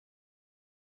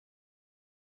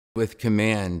With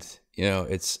command,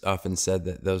 it's often said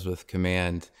that those with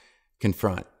command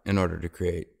confront in order to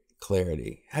create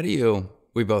clarity.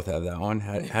 We both have that one.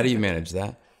 How do you manage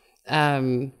that?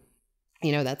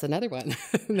 That's another one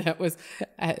that was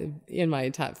in my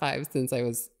top 5 since I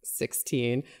was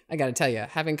 16. I got to tell you,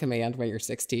 having command when you're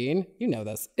 16,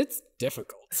 this, it's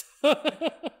difficult.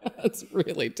 It's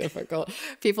really difficult.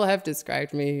 People have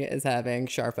described me as having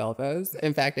sharp elbows.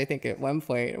 In fact, I think at one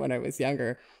point when I was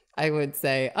younger, I would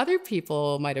say other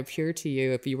people might appear to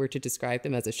you, if you were to describe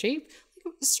them as a shape,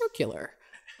 circular.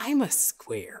 I'm a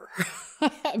square.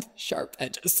 I have sharp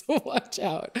edges, so watch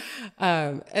out.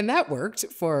 And that worked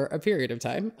for a period of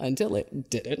time until it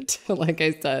didn't. Like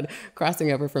I said,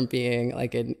 crossing over from being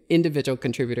like an individual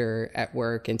contributor at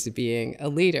work into being a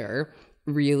leader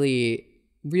really,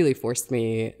 really forced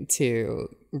me to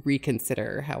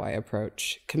reconsider how I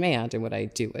approach command and what I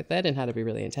do with it and how to be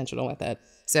really intentional with it.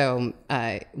 So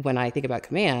when I think about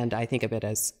command, I think of it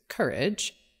as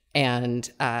courage. And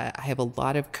I have a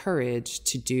lot of courage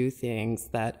to do things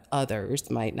that others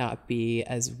might not be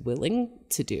as willing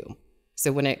to do.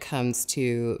 So when it comes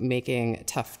to making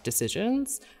tough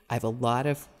decisions, I have a lot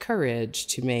of courage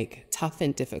to make tough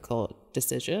and difficult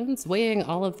decisions, weighing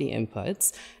all of the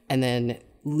inputs, and then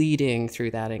leading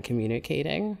through that and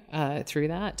communicating through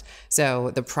that.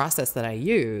 So the process that I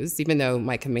use, even though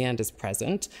my command is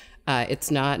present,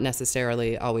 it's not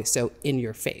necessarily always so in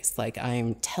your face, like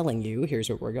I'm telling you, here's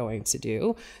what we're going to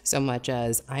do, so much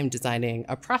as I'm designing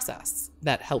a process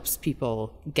that helps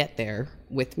people get there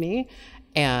with me.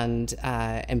 And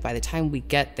by the time we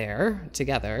get there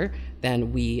together,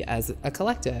 then we as a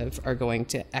collective are going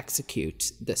to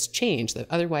execute this change that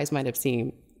otherwise might have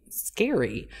seemed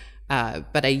scary.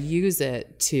 But I use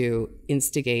it to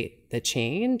instigate the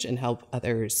change and help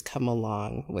others come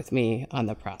along with me on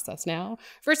the process now,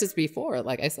 versus before,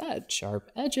 like I said,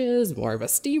 sharp edges, more of a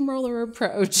steamroller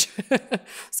approach.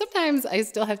 Sometimes I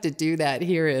still have to do that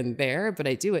here and there, but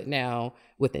I do it now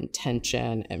with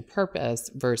intention and purpose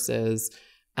versus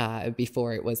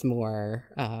before it was more,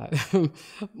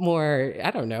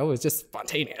 I don't know, it was just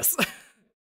spontaneous.